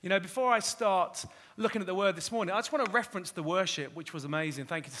You know, before I start looking at the word this morning, I just want to reference the worship, which was amazing.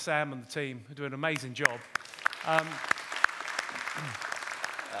 Thank you to Sam and the team who do an amazing job.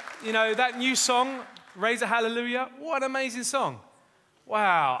 You know, that new song, Raise a Hallelujah, what an amazing song.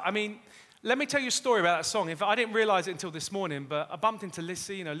 Wow. I mean, let me tell you a story about that song. In fact, I didn't realize it until this morning, but I bumped into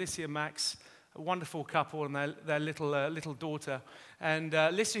Lissy, Lissy and Max, a wonderful couple, and their little daughter. And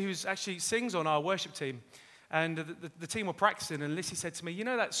Lissy, who actually sings on our worship team, and the team were practicing, and Lissy said to me, you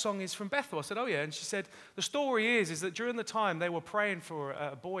know that song is from Bethel? I said, oh yeah. And she said, the story is that during the time they were praying for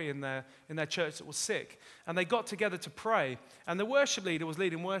a boy in their church that was sick, and they got together to pray, and the worship leader was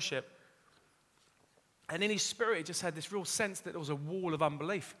leading worship, and in his spirit he just had this real sense that there was a wall of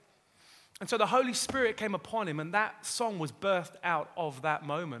unbelief. And so the Holy Spirit came upon him, and that song was birthed out of that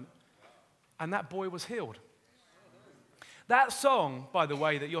moment, and that boy was healed. That song, by the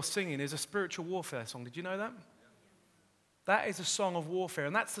way, that you're singing is a spiritual warfare song. Did you know that? That is a song of warfare,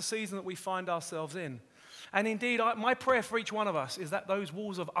 and that's the season that we find ourselves in. And indeed, my prayer for each one of us is that those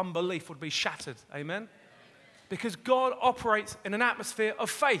walls of unbelief would be shattered. Amen? Because God operates in an atmosphere of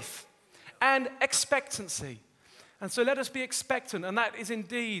faith and expectancy. And so let us be expectant, and that is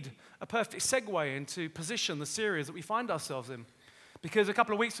indeed a perfect segue into position, the series that we find ourselves in. Because a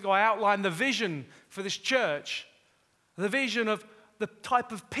couple of weeks ago, I outlined the vision for this church. The vision of the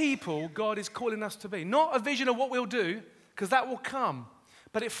type of people God is calling us to be. Not a vision of what we'll do, because that will come.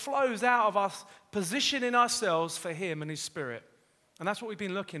 But it flows out of us positioning ourselves for Him and His Spirit. And that's what we've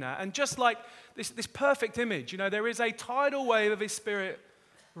been looking at. And just like this perfect image, there is a tidal wave of His Spirit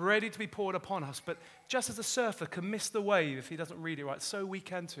ready to be poured upon us. But just as a surfer can miss the wave if he doesn't read it right, so we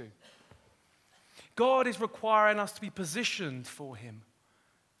can too. God is requiring us to be positioned for Him.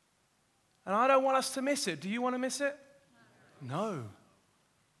 And I don't want us to miss it. Do you want to miss it? No.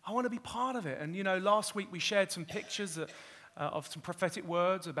 I want to be part of it. And last week we shared some pictures of some prophetic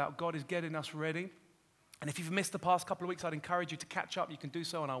words about God is getting us ready. And if you've missed the past couple of weeks, I'd encourage you to catch up. You can do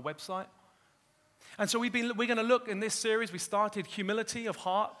so on our website. And so we're going to look in this series. We started humility of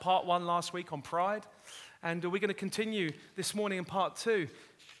heart, part 1 last week on pride. And we're going to continue this morning in part 2.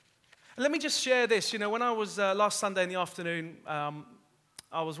 And let me just share this. When I was last Sunday in the afternoon,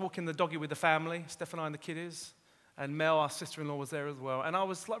 I was walking the doggy with the family, Steph and I and the kiddies. And Mel, our sister-in-law, was there as well. And I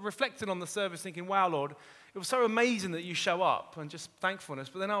was reflecting on the service thinking, wow, Lord, it was so amazing that you show up and just thankfulness.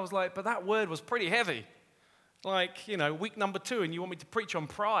 But then I was like, but that word was pretty heavy. Like, week number 2 and you want me to preach on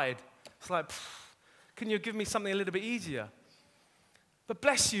pride. It's like, can you give me something a little bit easier? But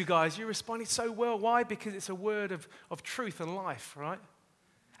bless you guys, you responded so well. Why? Because it's a word of truth and life, right?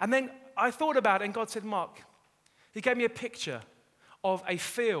 And then I thought about it and God said, Mark, He gave me a picture of a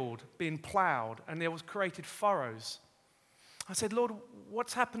field being plowed, and there was created furrows. I said, Lord,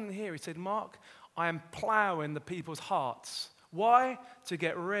 what's happening here? He said, Mark, I am plowing the people's hearts. Why? To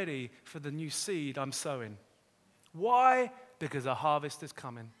get ready for the new seed I'm sowing. Why? Because a harvest is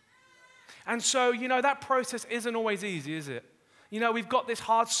coming. And so, that process isn't always easy, is it? We've got this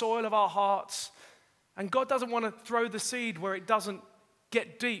hard soil of our hearts, and God doesn't want to throw the seed where it doesn't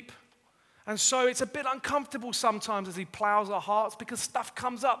get deep. And so it's a bit uncomfortable sometimes as He plows our hearts because stuff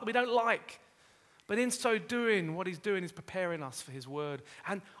comes up that we don't like. But in so doing, what He's doing is preparing us for His word.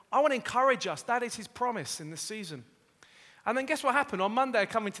 And I want to encourage us. That is His promise in this season. And then guess what happened? On Monday, I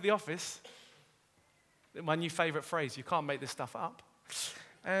come into the office. My new favorite phrase, you can't make this stuff up.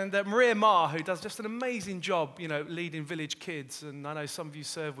 And Maria Ma, who does just an amazing job, leading village kids. And I know some of you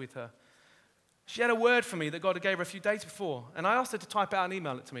serve with her. She had a word for me that God gave her a few days before. And I asked her to type out and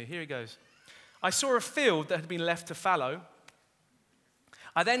email it to me. Here it goes. I saw a field that had been left to fallow.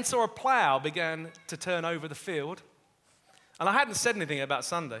 I then saw a plow began to turn over the field. And I hadn't said anything about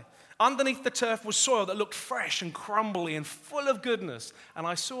Sunday. Underneath the turf was soil that looked fresh and crumbly and full of goodness. And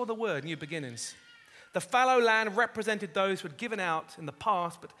I saw the word, new beginnings. The fallow land represented those who had given out in the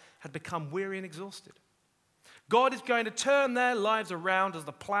past but had become weary and exhausted. God is going to turn their lives around as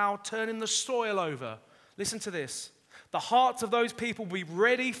the plow turning the soil over. Listen to this. The hearts of those people will be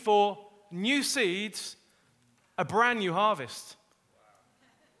ready for new seeds, a brand new harvest.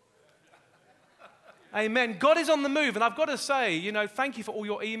 Amen. God is on the move. And I've got to say, thank you for all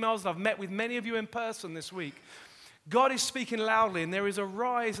your emails. I've met with many of you in person this week. God is speaking loudly, and there is a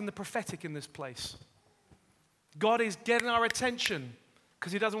rise in the prophetic in this place. God is getting our attention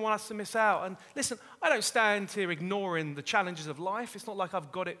because He doesn't want us to miss out. And listen, I don't stand here ignoring the challenges of life. It's not like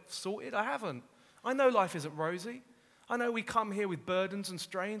I've got it sorted. I haven't. I know life isn't rosy. I know we come here with burdens and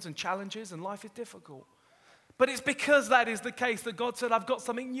strains and challenges, and life is difficult. But it's because that is the case that God said, I've got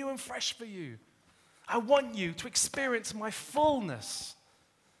something new and fresh for you. I want you to experience my fullness.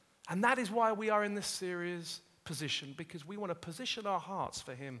 And that is why we are in this series position because we want to position our hearts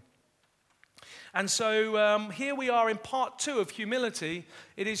for him. And so here we are in part 2 of humility.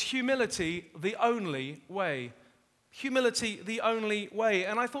 It is humility the only way. Humility the only way.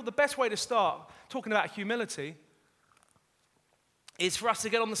 And I thought the best way to start talking about humility is for us to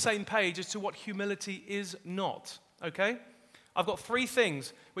get on the same page as to what humility is not, okay? I've got 3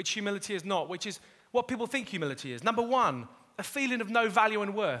 things which humility is not, which is what people think humility is. Number 1, a feeling of no value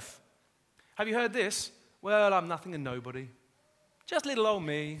and worth. Have you heard this? Well, I'm nothing and nobody. Just little old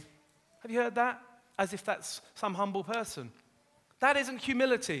me. Have you heard that? As if that's some humble person. That isn't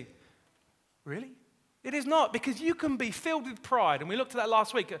humility. Really? It is not, because you can be filled with pride, and we looked at that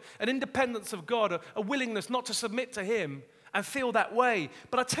last week, an independence of God, a willingness not to submit to him and feel that way.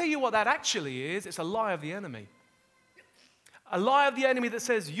 But I tell you what that actually is, it's a lie of the enemy. A lie of the enemy that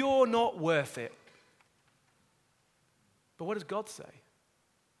says, you're not worth it. But what does God say?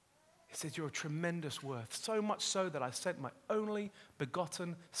 He says, you're a tremendous worth, so much so that I sent my only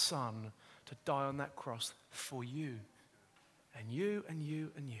begotten Son to die on that cross for you, and you, and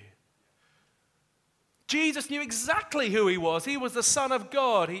you, and you. Jesus knew exactly who he was. He was the Son of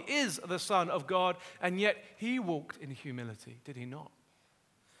God. He is the Son of God, and yet he walked in humility, did he not?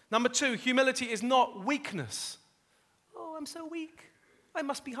 Number 2, humility is not weakness. Oh, I'm so weak. I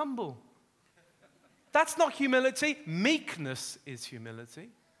must be humble. That's not humility. Meekness is humility.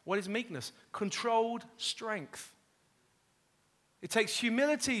 What is meekness? Controlled strength. It takes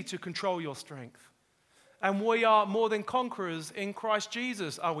humility to control your strength. And we are more than conquerors in Christ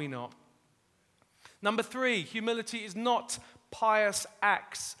Jesus, are we not? Number 3, humility is not pious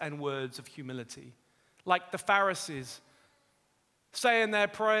acts and words of humility, like the Pharisees, saying their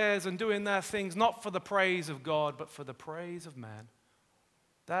prayers and doing their things not for the praise of God, but for the praise of man.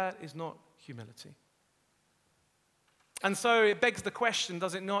 That is not humility. And so it begs the question,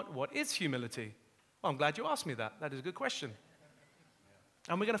 does it not, what is humility? Well, I'm glad you asked me that. That is a good question.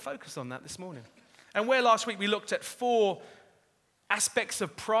 And we're going to focus on that this morning. And where last week we looked at 4 aspects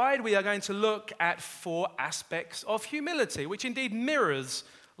of pride, we are going to look at 4 aspects of humility, which indeed mirrors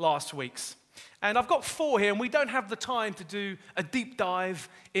last week's. And I've got 4 here, and we don't have the time to do a deep dive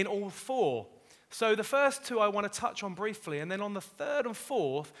in all 4. So the first 2 I want to touch on briefly, and then on the 3rd and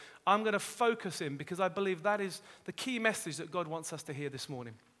 4th, I'm going to focus in because I believe that is the key message that God wants us to hear this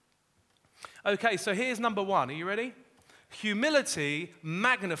morning. Okay, so here's number 1. Are you ready? Humility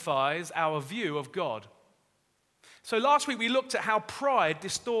magnifies our view of God. So last week we looked at how pride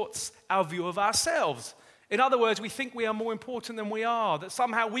distorts our view of ourselves. In other words, we think we are more important than we are, that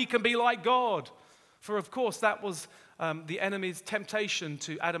somehow we can be like God. For of course that was the enemy's temptation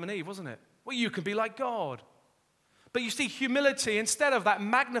to Adam and Eve, wasn't it? Well, you can be like God. But you see, humility, instead of that,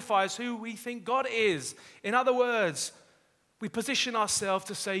 magnifies who we think God is. In other words, we position ourselves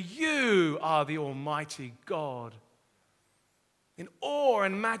to say, you are the Almighty God. In awe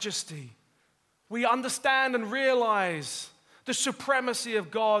and majesty, we understand and realize the supremacy of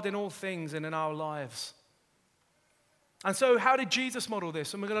God in all things and in our lives. And so how did Jesus model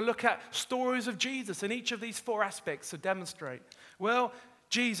this? And we're going to look at stories of Jesus in each of these 4 aspects to demonstrate. Well,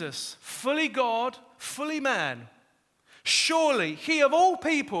 Jesus, fully God, fully man, surely he of all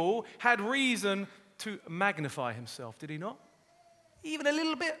people had reason to magnify himself, did he not? Even a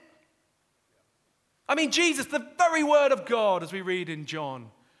little bit. I mean, Jesus, the very word of God, as we read in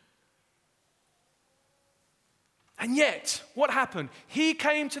John. And yet, what happened? He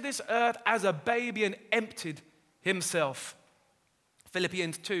came to this earth as a baby and emptied himself.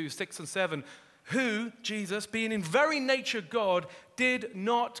 Philippians 2, 6 and 7. Who, Jesus, being in very nature God, did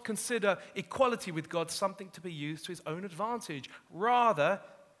not consider equality with God something to be used to his own advantage. Rather,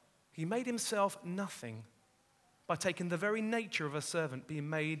 he made himself nothing by taking the very nature of a servant, being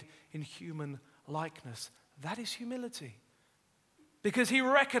made in human likeness. That is humility. Because he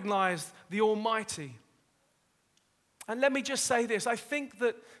recognized the Almighty. And let me just say this. I think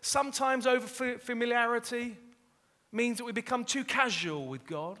that sometimes over familiarity means that we become too casual with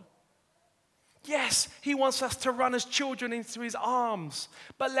God. Yes, he wants us to run as children into his arms,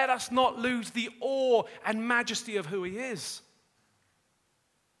 but let us not lose the awe and majesty of who he is.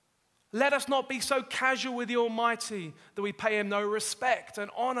 Let us not be so casual with the Almighty that we pay him no respect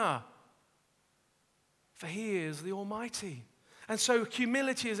and honor, for he is the Almighty. And so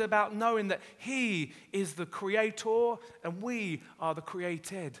humility is about knowing that he is the creator and we are the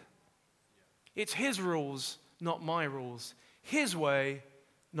created. It's his rules, not my rules. His way,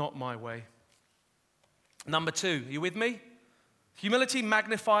 not my way. Number 2, are you with me? Humility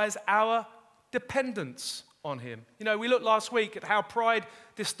magnifies our dependence on him. You know, we looked last week at how pride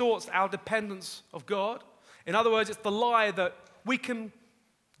distorts our dependence of God. In other words, it's the lie that we can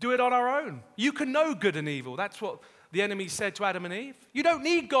do it on our own. You can know good and evil. That's what the enemy said to Adam and Eve. You don't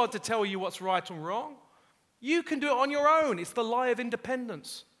need God to tell you what's right and wrong. You can do it on your own. It's the lie of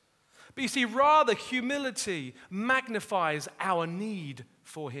independence. But you see, rather, humility magnifies our need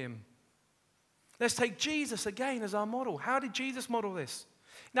for him. Let's take Jesus again as our model. How did Jesus model this?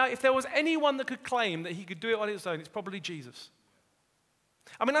 Now, if there was anyone that could claim that he could do it on his own, it's probably Jesus.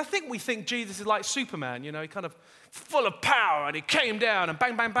 I mean, I think we think Jesus is like Superman, he kind of full of power, and he came down and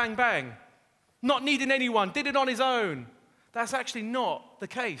bang, bang, bang, bang. Not needing anyone, did it on his own. That's actually not the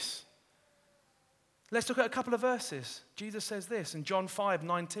case. Let's look at a couple of verses. Jesus says this in John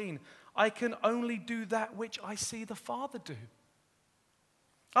 5:19, I can only do that which I see the Father do.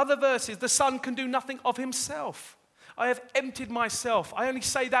 Other verses, the Son can do nothing of himself. I have emptied myself. I only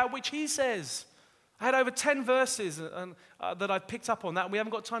say that which he says. I had over 10 verses that I picked up on that, and we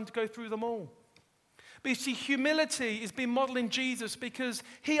haven't got time to go through them all. But you see, humility is being modeled in Jesus because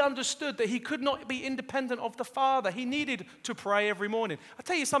he understood that he could not be independent of the Father. He needed to pray every morning. I'll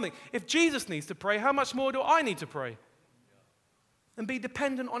tell you something, if Jesus needs to pray, how much more do I need to pray? And be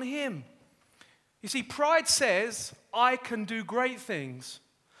dependent on him. You see, pride says, I can do great things.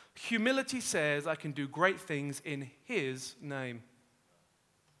 Humility says, I can do great things in his name.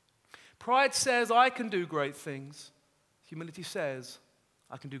 Pride says, I can do great things. Humility says,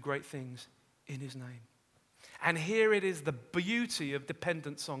 I can do great things in his name. And here it is, the beauty of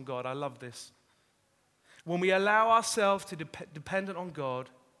dependence on God. I love this. When we allow ourselves to dependent on God,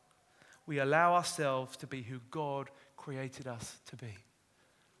 we allow ourselves to be who God created us to be.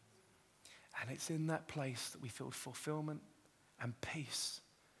 And it's in that place that we feel fulfillment and peace.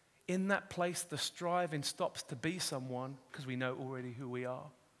 In that place, the striving stops to be someone because we know already who we are.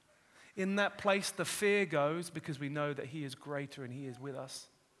 In that place, the fear goes because we know that he is greater and he is with us.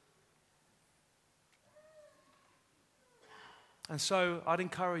 And so I'd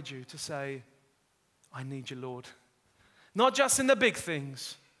encourage you to say, I need you, Lord. Not just in the big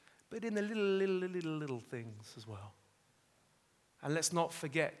things, but in the little things as well. And let's not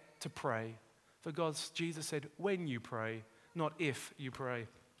forget to pray. For Jesus said, when you pray, not if you pray.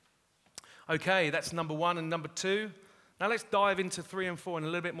 Okay, that's number 1 and number 2. Now let's dive into 3 and 4 in a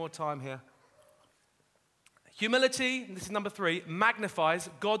little bit more time here. Humility, and this is number 3, magnifies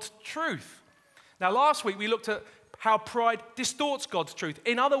God's truth. Now last week we looked at how pride distorts God's truth.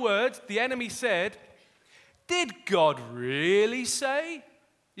 In other words, the enemy said, did God really say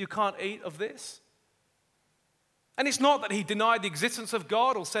you can't eat of this? And it's not that he denied the existence of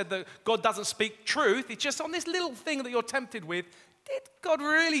God or said that God doesn't speak truth. It's just on this little thing that you're tempted with, did God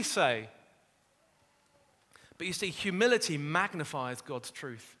really say? But you see, humility magnifies God's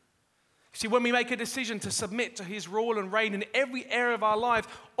truth. You see, when we make a decision to submit to his rule and reign in every area of our life,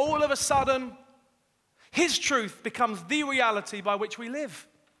 all of a sudden, his truth becomes the reality by which we live.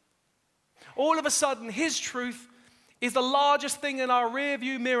 All of a sudden, his truth is the largest thing in our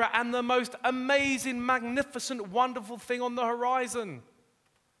rearview mirror and the most amazing, magnificent, wonderful thing on the horizon.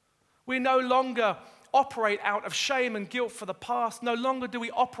 We no longer operate out of shame and guilt for the past. No longer do we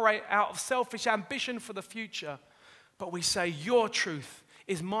operate out of selfish ambition for the future. But we say, your truth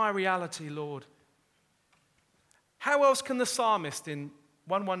is my reality, Lord. How else can the psalmist in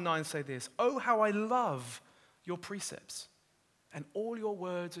 119 say this? Oh, how I love your precepts, and all your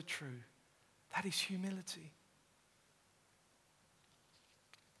words are true. That is humility.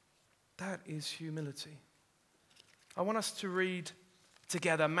 That is humility. I want us to read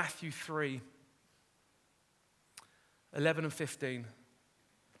together Matthew 3, 11 and 15.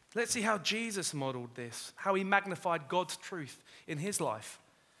 Let's see how Jesus modeled this, how he magnified God's truth in his life.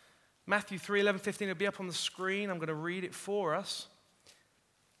 Matthew 3, 11, 15 will be up on the screen. I'm going to read it for us.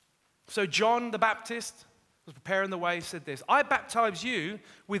 So John the Baptist was preparing the way, said this, I baptize you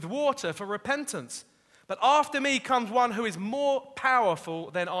with water for repentance. But after me comes one who is more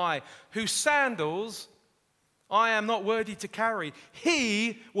powerful than I, whose sandals I am not worthy to carry.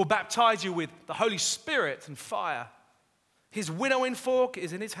 He will baptize you with the Holy Spirit and fire. His winnowing fork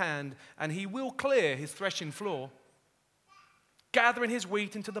is in his hand, and he will clear his threshing floor, gathering his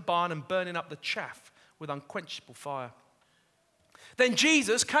wheat into the barn and burning up the chaff with unquenchable fire. Then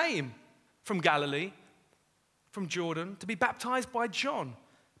Jesus came from Galilee, from Jordan, to be baptized by John.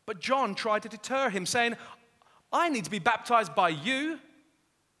 But John tried to deter him, saying, I need to be baptized by you,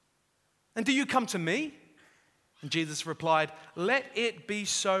 and do you come to me? And Jesus replied, let it be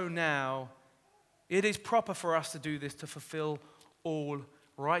so now. It is proper for us to do this to fulfill all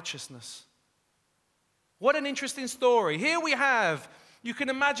righteousness. What an interesting story. Here we have, you can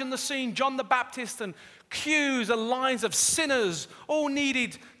imagine the scene, John the Baptist and queues and lines of sinners all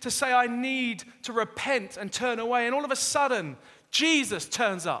needed to say, I need to repent and turn away. And all of a sudden, Jesus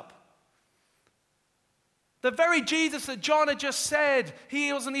turns up. The very Jesus that John had just said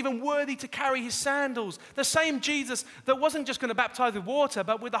he wasn't even worthy to carry his sandals. The same Jesus that wasn't just going to baptize with water,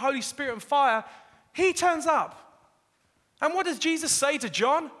 but with the Holy Spirit and fire, he turns up. And what does Jesus say to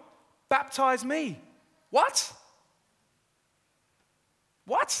John? Baptize me. What?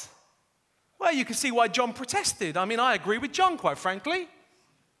 What? Well, you can see why John protested. I mean, I agree with John, quite frankly.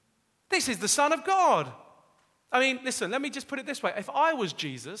 This is the Son of God. I mean, listen, let me just put it this way. If I was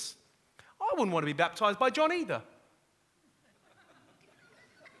Jesus, I wouldn't want to be baptized by John either.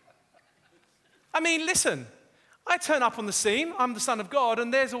 I mean, listen, I turn up on the scene, I'm the Son of God,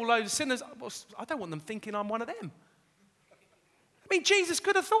 and there's all those sinners. Well, I don't want them thinking I'm one of them. I mean, Jesus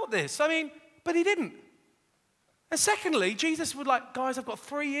could have thought this. I mean, but he didn't. And secondly, Jesus was like, guys, I've got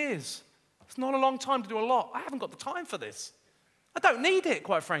 3 years. It's not a long time to do a lot. I haven't got the time for this. I don't need it,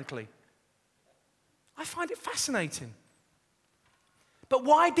 quite frankly. I find it fascinating. But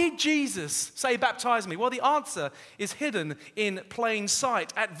why did Jesus say, baptize me? Well, the answer is hidden in plain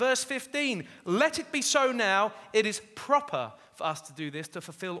sight. At verse 15, let it be so now, it is proper for us to do this to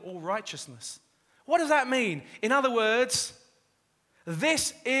fulfill all righteousness. What does that mean? In other words,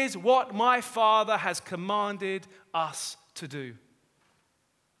 this is what my Father has commanded us to do.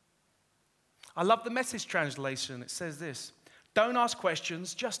 I love the Message translation. It says this, don't ask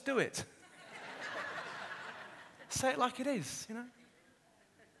questions, just do it. Say it like it is, you know.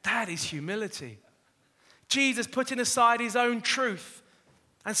 That is humility. Jesus putting aside his own truth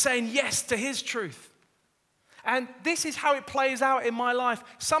and saying yes to his truth. And this is how it plays out in my life.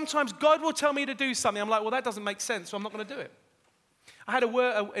 Sometimes God will tell me to do something. I'm like, well, that doesn't make sense, so I'm not going to do it. I had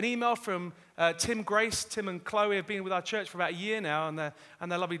an email from Tim Grace. Tim and Chloe have been with our church for about a year now, and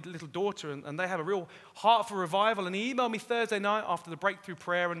their lovely little daughter, and they have a real heart for revival. And he emailed me Thursday night after the breakthrough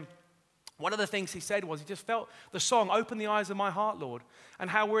prayer, and one of the things he said was he just felt the song, Open the Eyes of My Heart, Lord, and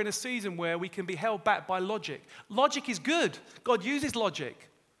how we're in a season where we can be held back by logic. Logic is good. God uses logic.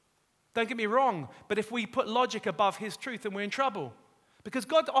 Don't get me wrong, but if we put logic above his truth, then we're in trouble. Because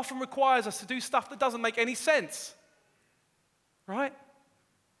God often requires us to do stuff that doesn't make any sense. Right?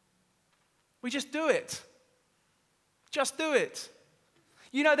 We just do it. Just do it.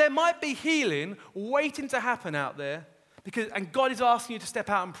 You know, there might be healing waiting to happen out there, and God is asking you to step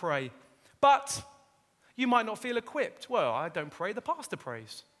out and pray. But you might not feel equipped. Well, I don't pray, the pastor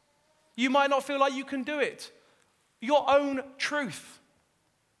prays. You might not feel like you can do it. Your own truth.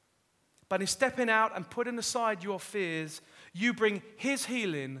 But in stepping out and putting aside your fears, you bring his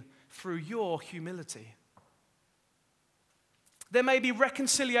healing through your humility. There may be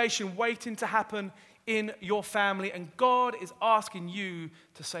reconciliation waiting to happen in your family, and God is asking you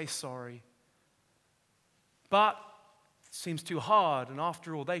to say sorry. But it seems too hard, and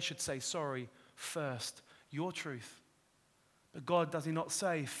after all, they should say sorry first. Your truth. But God, does he not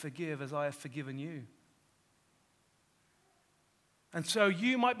say, forgive as I have forgiven you? And so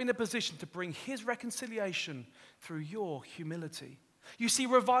you might be in a position to bring his reconciliation through your humility. You see,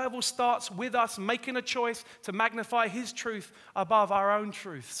 revival starts with us making a choice to magnify his truth above our own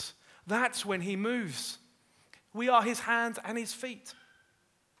truths. That's when he moves. We are his hands and his feet.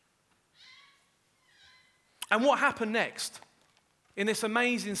 And what happened next in this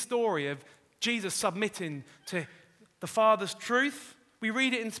amazing story of Jesus submitting to the Father's truth? We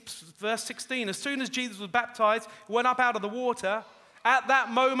read it in verse 16. As soon as Jesus was baptized, he went up out of the water. At that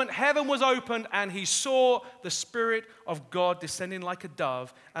moment, heaven was opened, and he saw the Spirit of God descending like a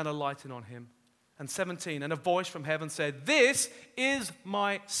dove and alighting on him. And 17, and a voice from heaven said, "This is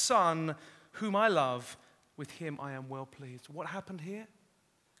my Son, whom I love. With him I am well pleased." What happened here?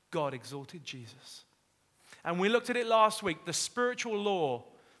 God exalted Jesus. And we looked at it last week, the spiritual law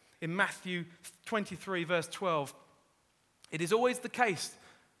in Matthew 23, verse 12. It is always the case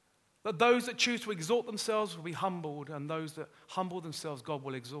that those that choose to exalt themselves will be humbled, and those that humble themselves, God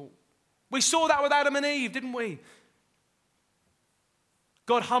will exalt. We saw that with Adam and Eve, didn't we?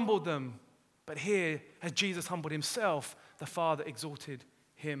 God humbled them, but here, as Jesus humbled himself, the Father exalted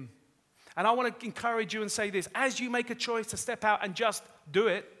him. And I want to encourage you and say this, as you make a choice to step out and just do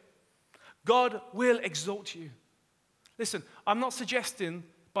it, God will exalt you. Listen, I'm not suggesting,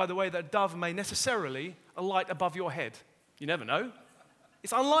 by the way, that a dove may necessarily alight above your head. You never know.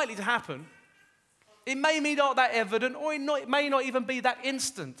 It's unlikely to happen. It may be not that evident, or it may not even be that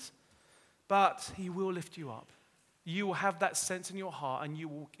instant. But he will lift you up. You will have that sense in your heart, and you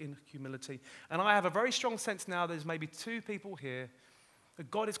walk in humility. And I have a very strong sense now there's maybe 2 people here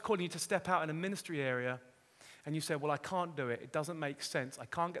that God is calling you to step out in a ministry area, and you say, well, I can't do it. It doesn't make sense. I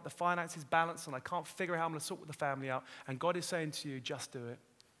can't get the finances balanced, and I can't figure out how I'm going to sort with the family out. And God is saying to you, just do it.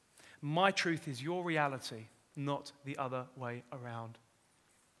 My truth is your reality. not the other way around.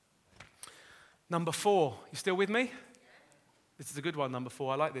 Number 4, you still with me? This is a good one, number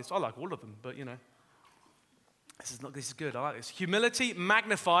 4. I like this. I like all of them, but this is good. I like this. Humility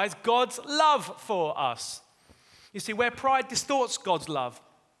magnifies God's love for us. You see, where pride distorts God's love.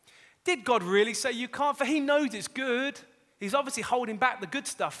 Did God really say you can't? For he knows it's good. He's obviously holding back the good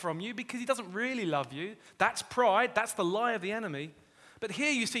stuff from you because he doesn't really love you. That's pride. That's the lie of the enemy. But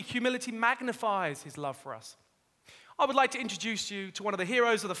here you see humility magnifies his love for us. I would like to introduce you to one of the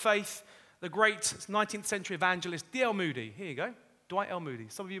heroes of the faith, the great 19th century evangelist, D.L. Moody. Here you go, Dwight L. Moody.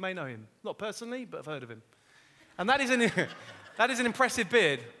 Some of you may know him. Not personally, but I've heard of him. And that is an impressive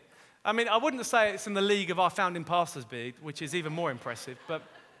beard. I mean, I wouldn't say it's in the league of our founding pastor's beard, which is even more impressive, but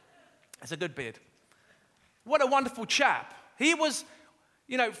it's a good beard. What a wonderful chap. He was,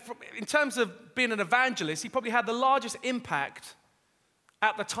 in terms of being an evangelist, he probably had the largest impact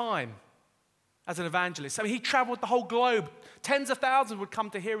at the time as an evangelist. I mean, he traveled the whole globe. Tens of thousands would come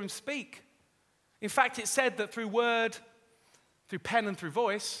to hear him speak. In fact, it's said that through word, through pen and through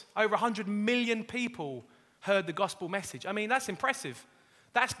voice, over 100 million people heard the gospel message. I mean, that's impressive.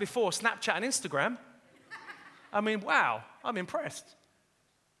 That's before Snapchat and Instagram. I mean, wow, I'm impressed.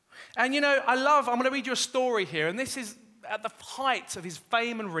 And I'm going to read you a story here, and this is at the height of his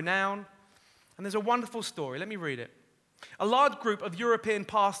fame and renown. And there's a wonderful story. Let me read it. A large group of European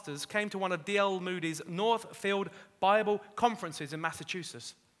pastors came to one of D.L. Moody's Northfield Bible conferences in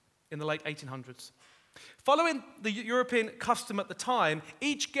Massachusetts in the late 1800s. Following the European custom at the time,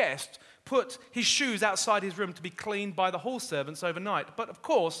 each guest put his shoes outside his room to be cleaned by the hall servants overnight. But of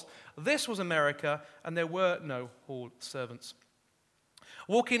course, this was America, and there were no hall servants.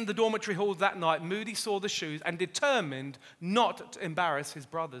 Walking the dormitory halls that night, Moody saw the shoes and determined not to embarrass his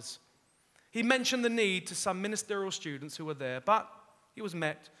brothers. He mentioned the need to some ministerial students who were there, but he was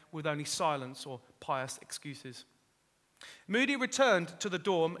met with only silence or pious excuses. Moody returned to the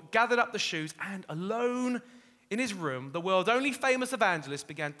dorm, gathered up the shoes, and alone in his room, the world's only famous evangelist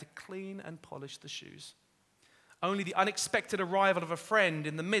began to clean and polish the shoes. Only the unexpected arrival of a friend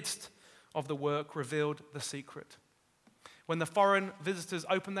in the midst of the work revealed the secret. When the foreign visitors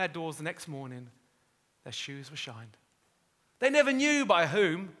opened their doors the next morning, their shoes were shined. They never knew by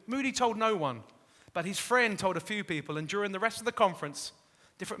whom. Moody told no one, but his friend told a few people, and during the rest of the conference,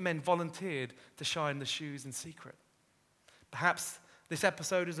 different men volunteered to shine the shoes in secret. Perhaps this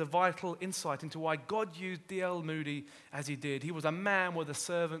episode is a vital insight into why God used D.L. Moody as he did. He was a man with a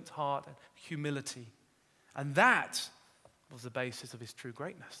servant's heart and humility, and that was the basis of his true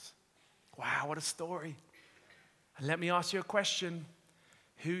greatness. Wow, what a story. And let me ask you a question.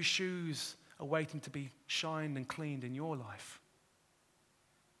 Whose shoes are waiting to be shined and cleaned in your life?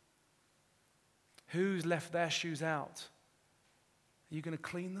 Who's left their shoes out? Are you going to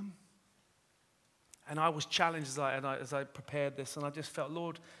clean them? And I was challenged as I prepared this, and I just felt,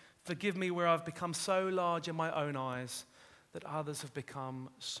 Lord, forgive me where I've become so large in my own eyes that others have become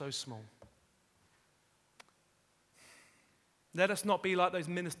so small. Let us not be like those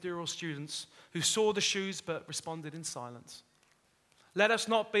ministerial students who saw the shoes but responded in silence. Let us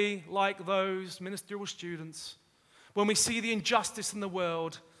not be like those ministerial students when we see the injustice in the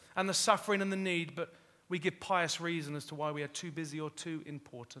world and the suffering and the need, but we give pious reason as to why we are too busy or too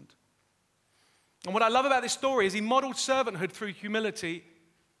important. And what I love about this story is he modeled servanthood through humility.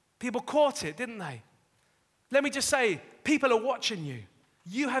 People caught it, didn't they? Let me just say, people are watching you.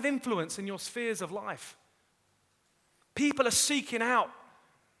 You have influence in your spheres of life. People are seeking out.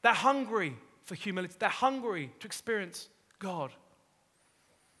 They're hungry for humility. They're hungry to experience God.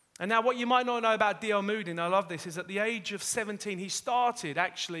 And now what you might not know about D.L. Moody, and I love this, is at the age of 17, he started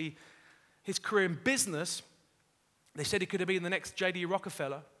actually his career in business. They said he could have been the next J.D.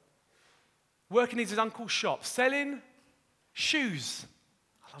 Rockefeller. Working in his uncle's shop, selling shoes.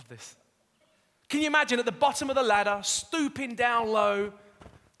 I love this. Can you imagine at the bottom of the ladder, stooping down low,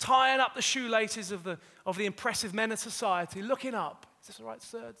 tying up the shoelaces of the impressive men of society, looking up. Is this all right,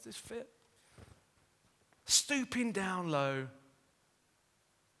 sir? Does this fit? Stooping down low,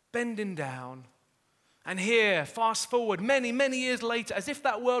 bending down. And here, fast forward, many, many years later, as if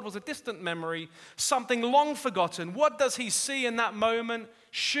that world was a distant memory, something long forgotten. What does he see in that moment?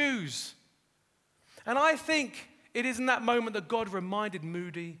 Shoes. And I think it is in that moment that God reminded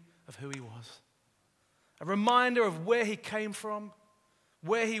Moody of who he was. A reminder of where he came from,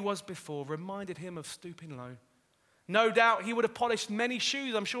 where he was before, reminded him of stooping low. No doubt he would have polished many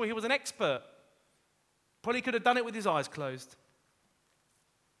shoes. I'm sure he was an expert. Probably could have done it with his eyes closed.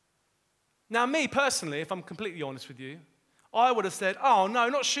 Now, me personally, if I'm completely honest with you, I would have said, oh no,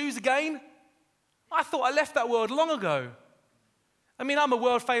 not shoes again. I thought I left that world long ago. I mean, I'm a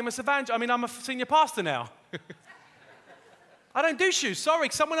world famous evangelist. I mean, I'm a senior pastor now. I don't do shoes. Sorry,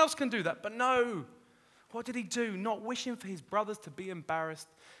 someone else can do that. But no. What did he do? Not wishing for his brothers to be embarrassed,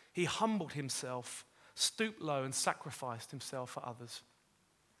 he humbled himself, stooped low, and sacrificed himself for others.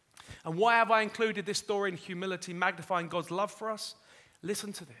 And why have I included this story in humility, magnifying God's love for us?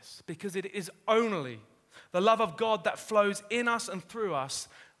 Listen to this, because it is only the love of God that flows in us and through us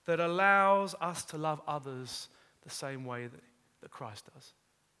that allows us to love others the same way that Christ does.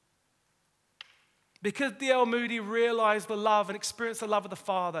 Because D.L. Moody realized the love and experienced the love of the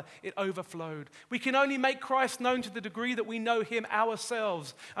Father, it overflowed. We can only make Christ known to the degree that we know him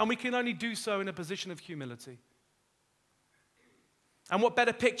ourselves, and we can only do so in a position of humility. And what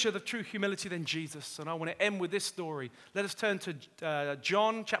better picture of true humility than Jesus? And I want to end with this story. Let us turn to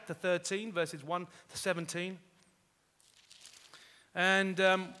John chapter 13, verses 1 to 17. And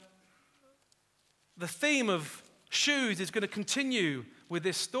the theme of shoes is going to continue with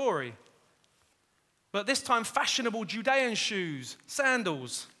this story. But this time, fashionable Judean shoes,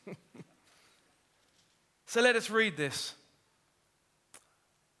 sandals. So let us read this.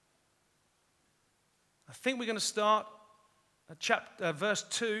 I think we're going to start at verse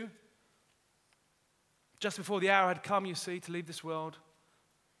 2. Just before the hour had come, you see, to leave this world.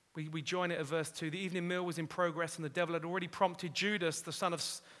 We join it at verse 2. The evening meal was in progress, and the devil had already prompted Judas, the son of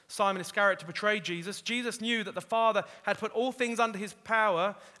Simon Iscariot, to betray Jesus. Jesus knew that the Father had put all things under his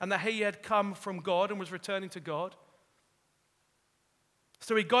power, and that he had come from God and was returning to God.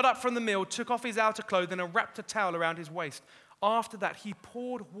 So he got up from the meal, took off his outer clothing, and wrapped a towel around his waist. After that, he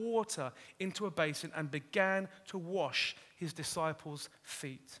poured water into a basin and began to wash his disciples'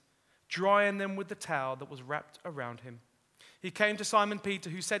 feet, drying them with the towel that was wrapped around him. He came to Simon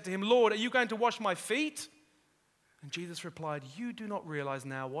Peter, who said to him, "Lord, are you going to wash my feet?" And Jesus replied, "You do not realize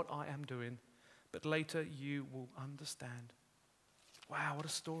now what I am doing, but later you will understand." Wow, what a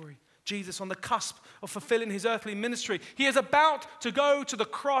story. Jesus on the cusp of fulfilling his earthly ministry. He is about to go to the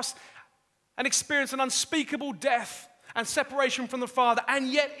cross and experience an unspeakable death and separation from the Father.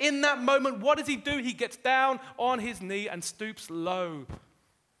 And yet in that moment, what does he do? He gets down on his knee and stoops low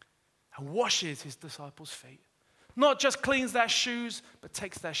and washes his disciples' feet. Not just cleans their shoes, but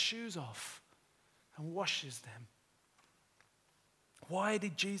takes their shoes off and washes them. Why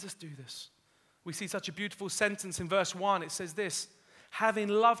did Jesus do this? We see such a beautiful sentence in verse 1. It says this: having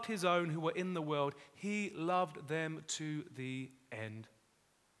loved his own who were in the world, he loved them to the end.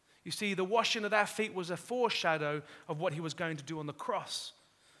 You see, the washing of their feet was a foreshadow of what he was going to do on the cross.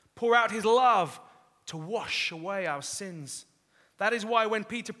 Pour out his love to wash away our sins. That is why when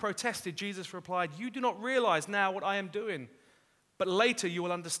Peter protested, Jesus replied, "You do not realize now what I am doing, but later you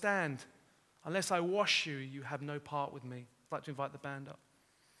will understand. Unless I wash you, you have no part with me." I'd like to invite the band up.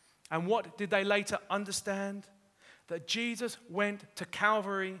 And what did they later understand? That Jesus went to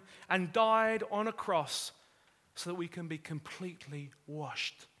Calvary and died on a cross so that we can be completely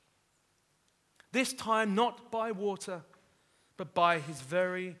washed. This time not by water, but by his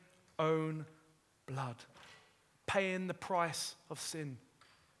very own blood, paying the price of sin.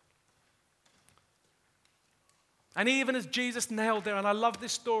 And even as Jesus nailed there, and I love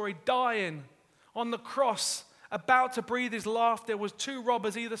this story, dying on the cross, about to breathe his last, there was two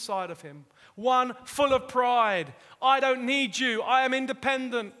robbers either side of him. One full of pride. "I don't need you. I am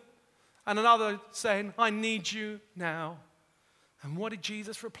independent." And another saying, "I need you now." And what did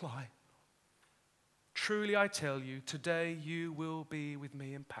Jesus reply? "Truly I tell you, today you will be with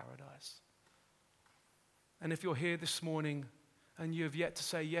me in paradise." And if you're here this morning and you have yet to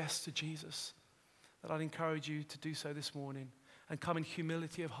say yes to Jesus, then I'd encourage you to do so this morning and come in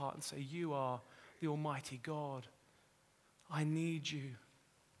humility of heart and say, "You are the Almighty God. I need you.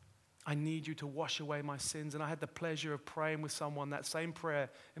 I need you to wash away my sins." And I had the pleasure of praying with someone that same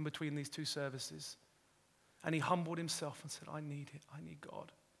prayer in between these two services. And he humbled himself and said, "I need it. I need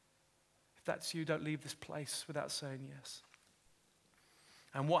God." If that's you, don't leave this place without saying yes.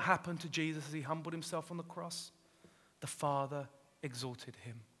 And what happened to Jesus as he humbled himself on the cross? The Father exalted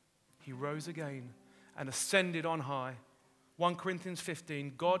him. He rose again and ascended on high. 1 Corinthians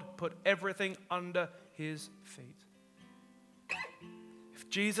 15, God put everything under his feet. If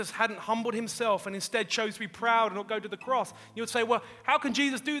Jesus hadn't humbled himself and instead chose to be proud and not go to the cross, you would say, well, how can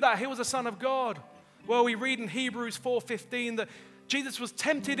Jesus do that? He was the Son of God. Well, we read in Hebrews 4:15 that Jesus was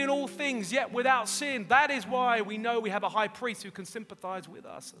tempted in all things, yet without sin. That is why we know we have a high priest who can sympathize with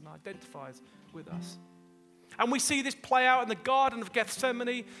us and identifies with us. And we see this play out in the Garden of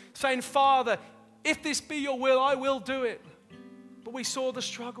Gethsemane, saying, "Father, if this be your will, I will do it." But we saw the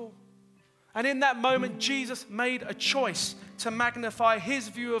struggle. And in that moment, Jesus made a choice to magnify his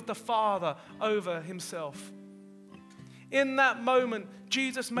view of the Father over himself. In that moment,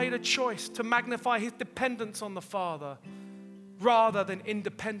 Jesus made a choice to magnify his dependence on the Father rather than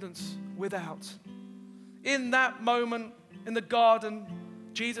independence without. In that moment in the garden,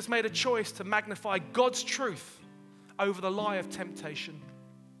 Jesus made a choice to magnify God's truth over the lie of temptation.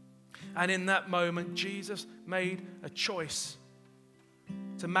 And in that moment, Jesus made a choice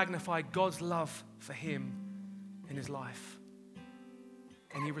to magnify God's love for him in his life.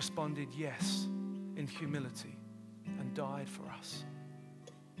 And he responded yes in humility and died for us.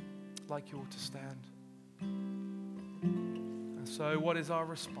 I'd like you all to stand. And so what is our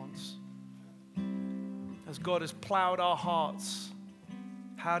response? As God has plowed our hearts,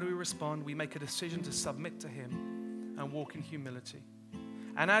 how do we respond? We make a decision to submit to him and walk in humility.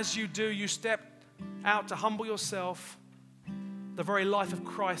 And as you do, you step out to humble yourself. The very life of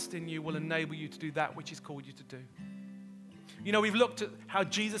Christ in you will enable you to do that which he's called you to do. You know, we've looked at how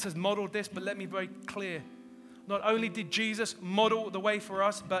Jesus has modeled this, but let me be very clear. Not only did Jesus model the way for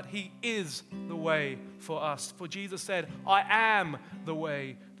us, but he is the way for us. For Jesus said, I am the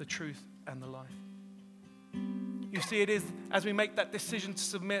way, the truth, and the life. You see, it is as we make that decision to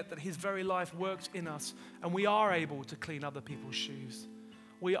submit that his very life works in us, and we are able to clean other people's shoes.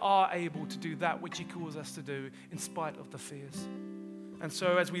 We are able to do that which he calls us to do in spite of the fears. And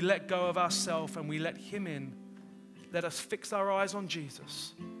so as we let go of ourselves and we let him in, let us fix our eyes on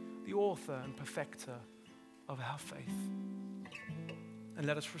Jesus, the author and perfecter of our faith. And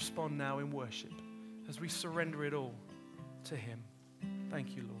let us respond now in worship as we surrender it all to him.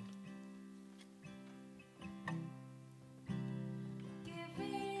 Thank you, Lord.